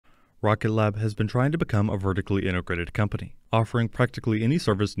Rocket Lab has been trying to become a vertically integrated company, offering practically any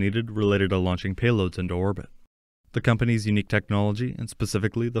service needed related to launching payloads into orbit. The company's unique technology, and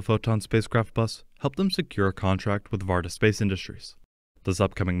specifically the Photon Spacecraft bus, helped them secure a contract with Varda Space Industries. This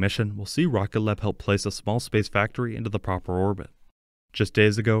upcoming mission will see Rocket Lab help place a small space factory into the proper orbit. Just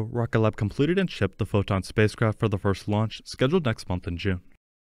days ago, Rocket Lab completed and shipped the Photon Spacecraft for the first launch, scheduled next month in June.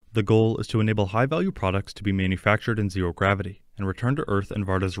 The goal is to enable high-value products to be manufactured in zero gravity and returned to Earth in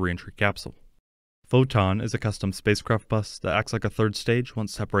Varda's reentry capsule. Photon is a custom spacecraft bus that acts like a third stage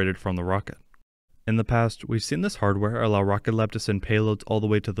once separated from the rocket. In the past, we've seen this hardware allow Rocket Lab to send payloads all the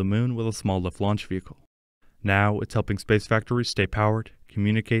way to the moon with a small lift launch vehicle. Now, it's helping space factories stay powered,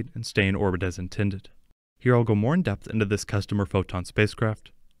 communicate, and stay in orbit as intended. Here I'll go more in depth into this customer Photon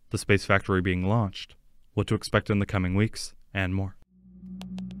spacecraft, the space factory being launched, what to expect in the coming weeks, and more.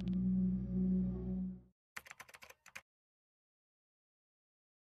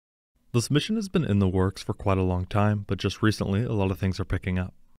 This mission has been in the works for quite a long time, but just recently a lot of things are picking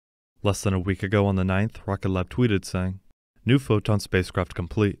up. Less than a week ago on the 9th, Rocket Lab tweeted saying, "New Photon spacecraft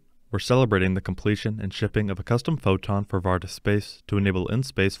complete. We're celebrating the completion and shipping of a custom Photon for Varda Space to enable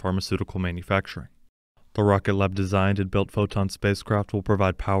in-space pharmaceutical manufacturing. The Rocket Lab designed and built Photon spacecraft will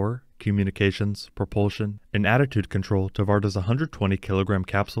provide power, communications, propulsion, and attitude control to Varda's 120 kilogram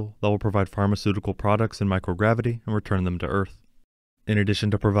capsule that will provide pharmaceutical products in microgravity and return them to Earth. In addition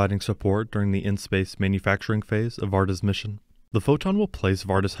to providing support during the in-space manufacturing phase of Varda's mission, the Photon will place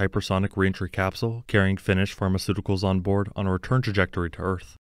Varda's hypersonic reentry capsule carrying finished pharmaceuticals on board on a return trajectory to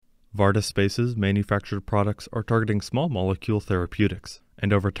Earth. Varda Space's manufactured products are targeting small molecule therapeutics,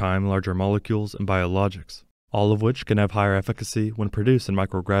 and over time larger molecules and biologics, all of which can have higher efficacy when produced in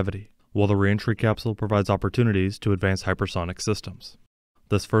microgravity, while the reentry capsule provides opportunities to advance hypersonic systems.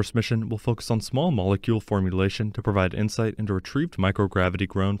 This first mission will focus on small molecule formulation to provide insight into retrieved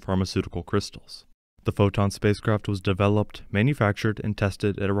microgravity-grown pharmaceutical crystals. The Photon spacecraft was developed, manufactured, and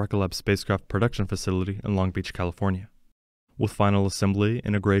tested at a Rocket Lab spacecraft production facility in Long Beach, California. With final assembly,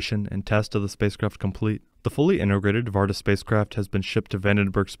 integration, and test of the spacecraft complete, the fully integrated Varda spacecraft has been shipped to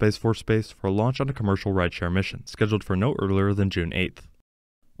Vandenberg Space Force Base for a launch on a commercial rideshare mission scheduled for no earlier than June 8th.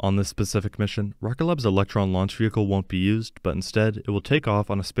 On this specific mission, Rocket Lab's Electron launch vehicle won't be used, but instead it will take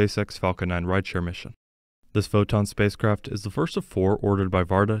off on a SpaceX Falcon 9 rideshare mission. This Photon spacecraft is the first of 4 ordered by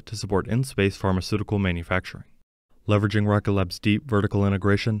Varda to support in-space pharmaceutical manufacturing. Leveraging Rocket Lab's deep vertical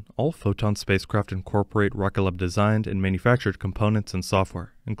integration, all Photon spacecraft incorporate Rocket Lab designed and manufactured components and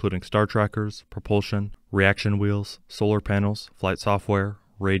software, including star trackers, propulsion, reaction wheels, solar panels, flight software,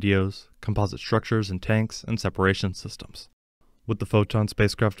 radios, composite structures and tanks, and separation systems. With the Photon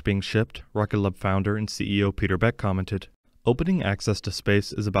spacecraft being shipped, Rocket Lab founder and CEO Peter Beck commented, "Opening access to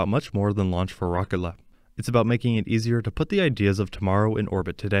space is about much more than launch for Rocket Lab. It's about making it easier to put the ideas of tomorrow in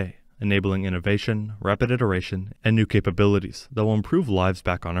orbit today, enabling innovation, rapid iteration, and new capabilities that will improve lives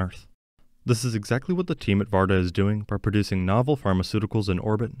back on Earth. This is exactly what the team at Varda is doing by producing novel pharmaceuticals in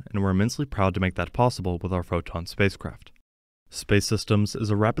orbit, and we're immensely proud to make that possible with our Photon spacecraft." Space systems is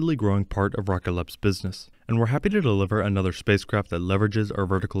a rapidly growing part of Rocket Lab's business, and we're happy to deliver another spacecraft that leverages our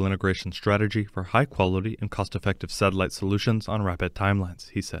vertical integration strategy for high-quality and cost-effective satellite solutions on rapid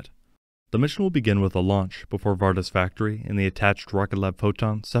timelines, he said. The mission will begin with a launch before Varda's factory and the attached Rocket Lab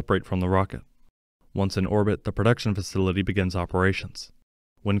Photon separate from the rocket. Once in orbit, the production facility begins operations.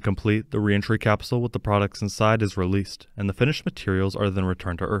 When complete, the reentry capsule with the products inside is released, and the finished materials are then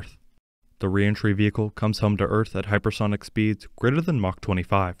returned to Earth. The reentry vehicle comes home to Earth at hypersonic speeds greater than Mach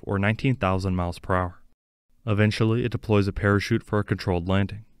 25 or 19,000 miles per hour. Eventually, it deploys a parachute for a controlled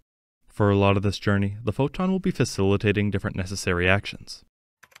landing. For a lot of this journey, the Photon will be facilitating different necessary actions.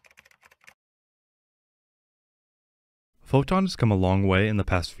 Photon has come a long way in the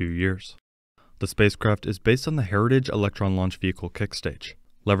past few years. The spacecraft is based on the Heritage Electron Launch Vehicle kick stage,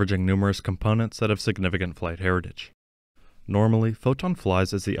 leveraging numerous components that have significant flight heritage. Normally, Photon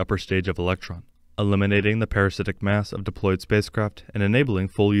flies as the upper stage of Electron, eliminating the parasitic mass of deployed spacecraft and enabling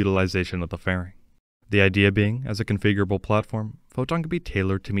full utilization of the fairing. The idea being, as a configurable platform, Photon can be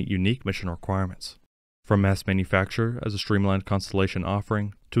tailored to meet unique mission requirements. From mass manufacture as a streamlined constellation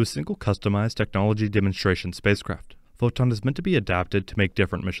offering to a single customized technology demonstration spacecraft, Photon is meant to be adapted to make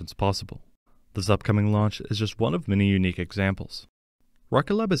different missions possible. This upcoming launch is just one of many unique examples.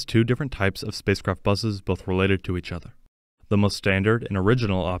 Rocket Lab has 2 different types of spacecraft buses, both related to each other. The most standard and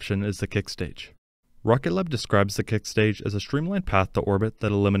original option is the kick stage. Rocket Lab describes the kick stage as a streamlined path to orbit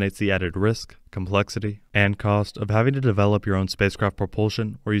that eliminates the added risk, complexity, and cost of having to develop your own spacecraft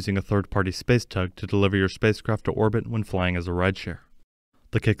propulsion or using a third-party space tug to deliver your spacecraft to orbit when flying as a rideshare.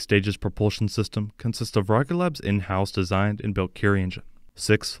 The kick stage's propulsion system consists of Rocket Lab's in-house designed and built Curie engine,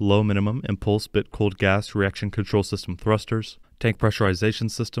 6 low minimum impulse bit cooled gas reaction control system thrusters, tank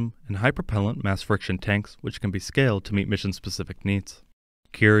pressurization system, and high propellant mass friction tanks which can be scaled to meet mission-specific needs.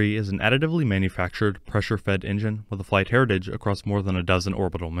 Curie is an additively manufactured, pressure-fed engine with a flight heritage across more than a dozen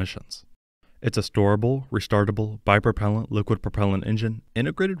orbital missions. It's a storable, restartable, bipropellant liquid propellant engine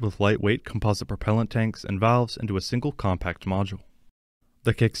integrated with lightweight composite propellant tanks and valves into a single compact module.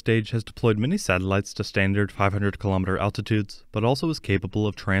 The kick stage has deployed many satellites to standard 500-kilometer altitudes, but also is capable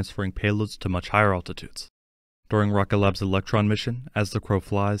of transferring payloads to much higher altitudes. During Rocket Lab's Electron mission, As the Crow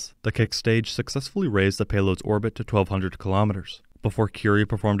Flies, the kick stage successfully raised the payload's orbit to 1,200 kilometers, before Curie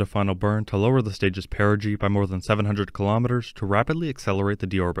performed a final burn to lower the stage's perigee by more than 700 kilometers to rapidly accelerate the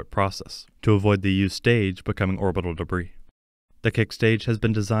deorbit process, to avoid the used stage becoming orbital debris. The kick stage has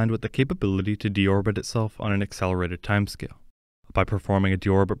been designed with the capability to deorbit itself on an accelerated timescale. By performing a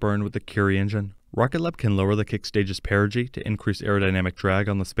deorbit burn with the Curie engine, Rocket Lab can lower the kick stage's perigee to increase aerodynamic drag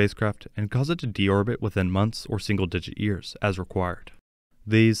on the spacecraft and cause it to deorbit within months or single-digit years, as required.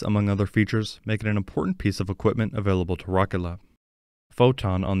 These, among other features, make it an important piece of equipment available to Rocket Lab.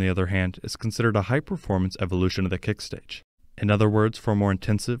 Photon, on the other hand, is considered a high-performance evolution of the kick stage. In other words, for more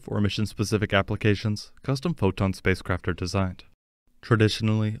intensive or mission-specific applications, custom Photon spacecraft are designed.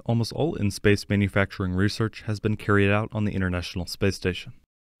 Traditionally, almost all in-space manufacturing research has been carried out on the International Space Station.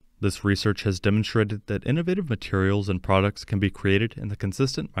 This research has demonstrated that innovative materials and products can be created in the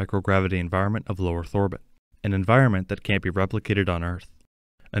consistent microgravity environment of low Earth orbit, an environment that can't be replicated on Earth.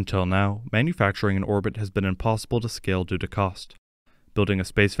 Until now, manufacturing in orbit has been impossible to scale due to cost. Building a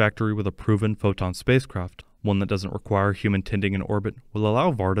space factory with a proven Photon spacecraft, one that doesn't require human tending in orbit, will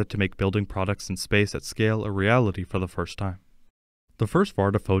allow Varda to make building products in space at scale a reality for the first time. The first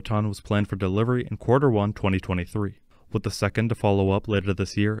Varda Photon was planned for delivery in Q1 2023, with the second to follow up later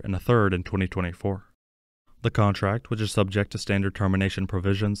this year and a third in 2024. The contract, which is subject to standard termination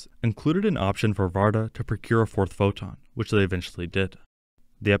provisions, included an option for Varda to procure a fourth Photon, which they eventually did.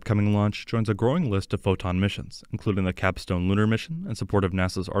 The upcoming launch joins a growing list of Photon missions, including the Capstone lunar mission in support of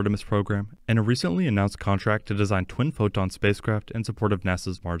NASA's Artemis program, and a recently announced contract to design twin Photon spacecraft in support of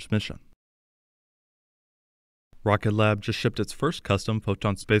NASA's Mars mission. Rocket Lab just shipped its first custom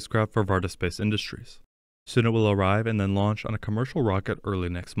Photon spacecraft for Varda Space Industries. Soon it will arrive and then launch on a commercial rocket early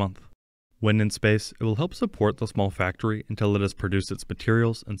next month. When in space, it will help support the small factory until it has produced its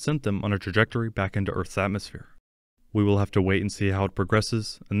materials and sent them on a trajectory back into Earth's atmosphere. We will have to wait and see how it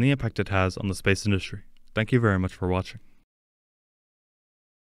progresses and the impact it has on the space industry. Thank you very much for watching.